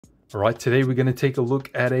All right, today we're going to take a look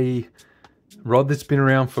at a rod that's been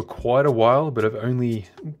around for quite a while, but I've only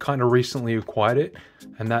kind of recently acquired it,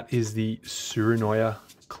 and that is the Tsurinoya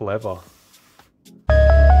Clever.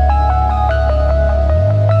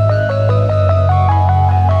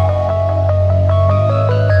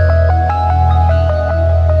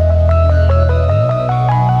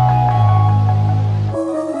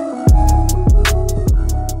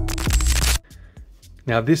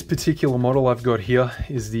 Now this particular model I've got here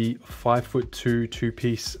is the 5'2"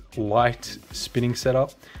 two-piece light spinning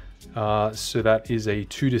setup. So that is a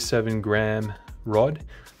 2 to 7 gram rod.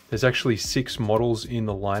 There's actually 6 models in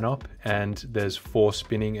the lineup, and there's 4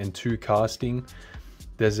 spinning and 2 casting.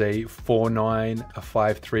 There's a 4.9, a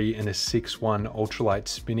 5.3 and a 6.1 ultralight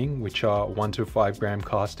spinning, which are 1 to 5 gram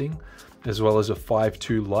casting, as well as a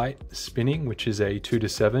 5.2 light spinning, which is a 2 to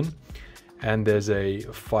 7. And there's a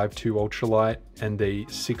 5.2 ultralight and a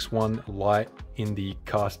 6.1 light in the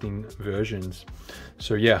casting versions.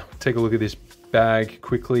 So yeah, take a look at this bag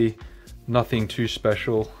quickly. Nothing too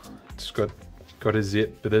special. It's got a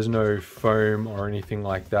zip, but there's no foam or anything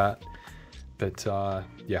like that. But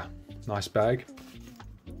yeah, nice bag.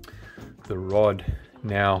 The rod.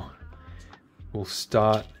 Now we'll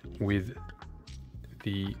start with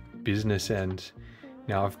the business end.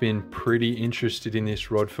 Now I've been pretty interested in this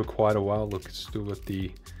rod for quite a while. Look, it's still got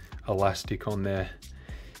the elastic on there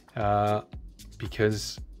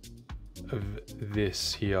because of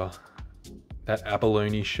this here. That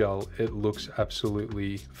abalone shell, it looks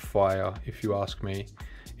absolutely fire if you ask me.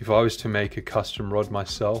 If I was to make a custom rod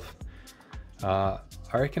myself, I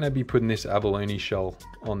reckon I'd be putting this abalone shell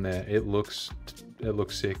on there. It looks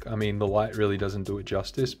sick. I mean, the light really doesn't do it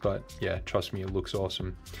justice, but yeah, trust me, it looks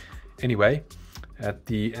awesome. Anyway, at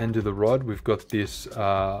the end of the rod, we've got this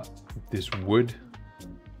this wood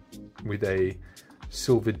with a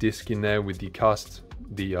silver disc in there with the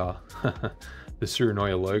the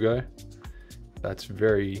Tsurinoya logo. That's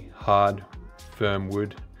very hard, firm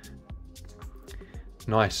wood.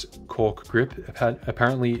 Nice cork grip.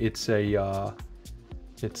 Apparently, it's a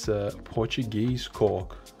Portuguese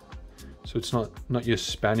cork, so it's not your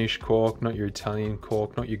Spanish cork, not your Italian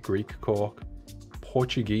cork, not your Greek cork.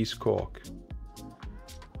 Portuguese cork.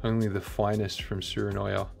 Only the finest from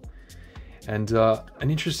Tsurinoya. And an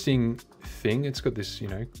interesting thing, it's got this, you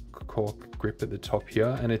know, cork grip at the top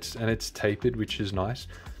here, and it's tapered, which is nice.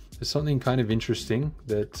 There's something kind of interesting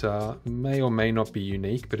that may or may not be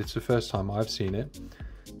unique, but it's the first time I've seen it.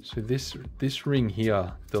 So this ring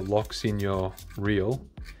here that locks in your reel,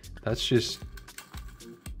 that's just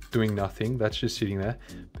doing nothing. That's just sitting there.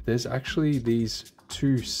 But there's actually these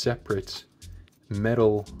 2 separate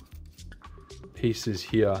metal pieces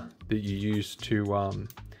here that you use to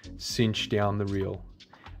cinch down the reel,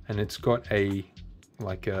 and it's got a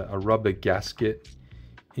rubber gasket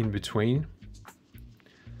in between.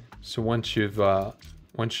 So once you've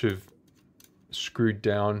screwed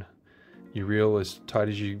down your reel as tight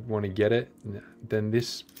as you want to get it, then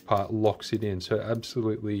this part locks it in, so it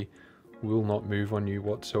absolutely will not move on you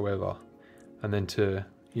whatsoever. And then to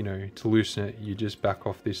loosen it, you just back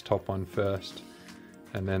off this top one first,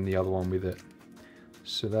 and then the other one with it.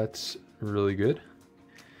 So that's really good.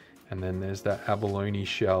 And then there's that abalone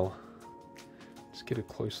shell. Let's get a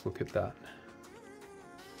close look at that.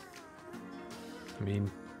 I mean,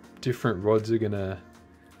 different rods are gonna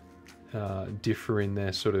differ in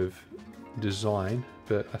their sort of design,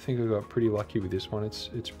 but I think I got pretty lucky with this one. It's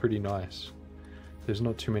pretty nice. There's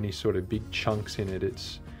not too many sort of big chunks in it.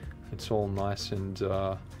 It's all nice and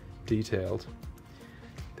detailed.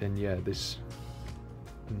 Then yeah, this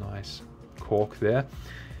nice cork there.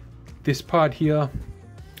 This part here,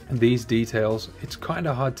 these details, it's kind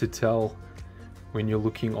of hard to tell when you're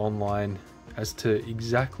looking online as to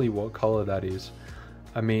exactly what color that is.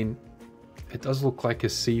 I mean, it does look like a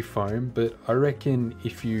sea foam, but I reckon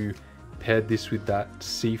if you paired this with that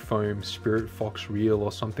sea foam Spirit Fox reel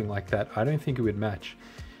or something like that, I don't think it would match.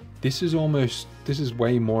 This is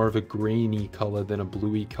way more of a greeny color than a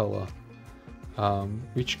bluey color,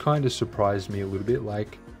 which kind of surprised me a little bit.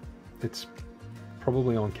 Like, it's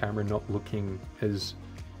probably on camera not looking as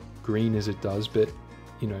green as it does, but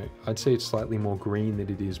you know, I'd say it's slightly more green than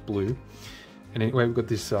it is blue. And anyway, we've got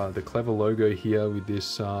this the Clever logo here with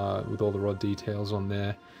this with all the rod details on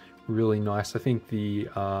there. Really nice. I think the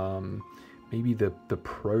maybe the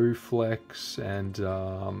Pro Flex and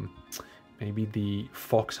maybe the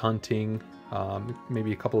Fox Hunting,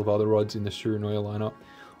 maybe a couple of other rods in the Tsurinoya lineup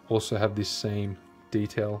also have this same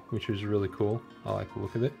detail, which is really cool. I like the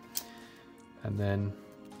look of it. And then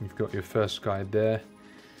you've got your first guide there.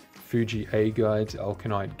 Fuji A guides,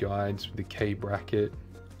 Alkanite guides with the K bracket.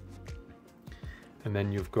 And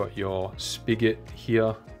then you've got your spigot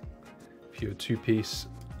here for your 2-piece,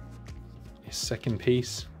 your second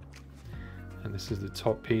piece. And this is the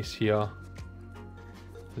top piece here.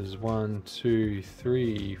 There's 1, 2,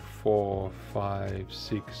 3, 4, 5,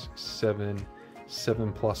 6, 7,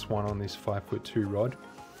 7 plus 1 on this 5'2" rod.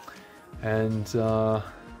 And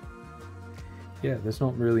yeah, there's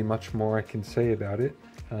not really much more I can say about it.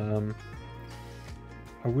 I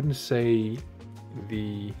wouldn't say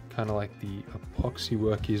the kind of like the epoxy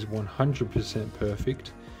work is 100%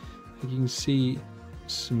 perfect. You can see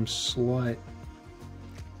some slight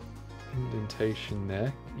indentation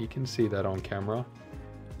there. You can see that on camera,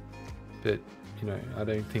 but you know, I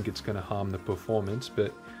don't think it's going to harm the performance.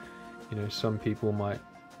 But you know, some people might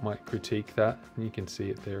critique that, and you can see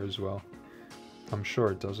it there as well. I'm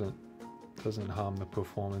sure it doesn't harm the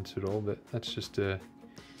performance at all, but that's just a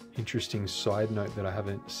interesting side note that I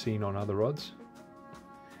haven't seen on other rods.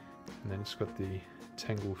 And then it's got the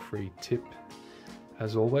tangle-free tip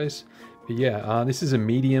as always. But yeah, this is a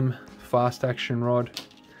medium fast action rod.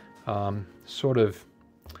 Sort of,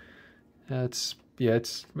 it's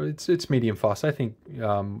medium fast. I think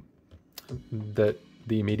that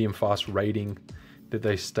the medium fast rating that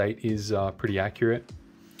they state is pretty accurate.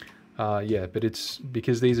 Yeah, but it's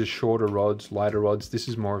because these are shorter rods, lighter rods. This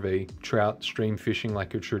is more of a trout stream fishing,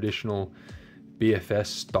 like a traditional BFS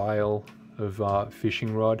style of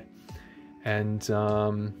fishing rod. And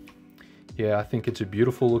yeah, I think it's a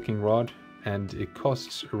beautiful looking rod, and it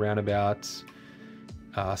costs around about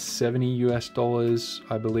 $70 US,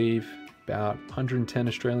 I believe, about 110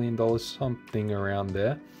 Australian dollars, something around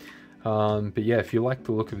there. But yeah, if you like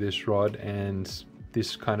the look of this rod and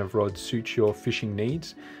this kind of rod suits your fishing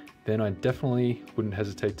needs, then I definitely wouldn't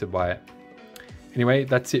hesitate to buy it. Anyway,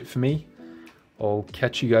 that's it for me. I'll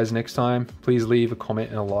catch you guys next time. Please leave a comment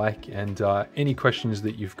and a like, and any questions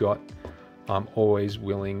that you've got, I'm always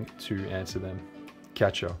willing to answer them.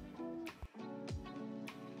 Catch ya.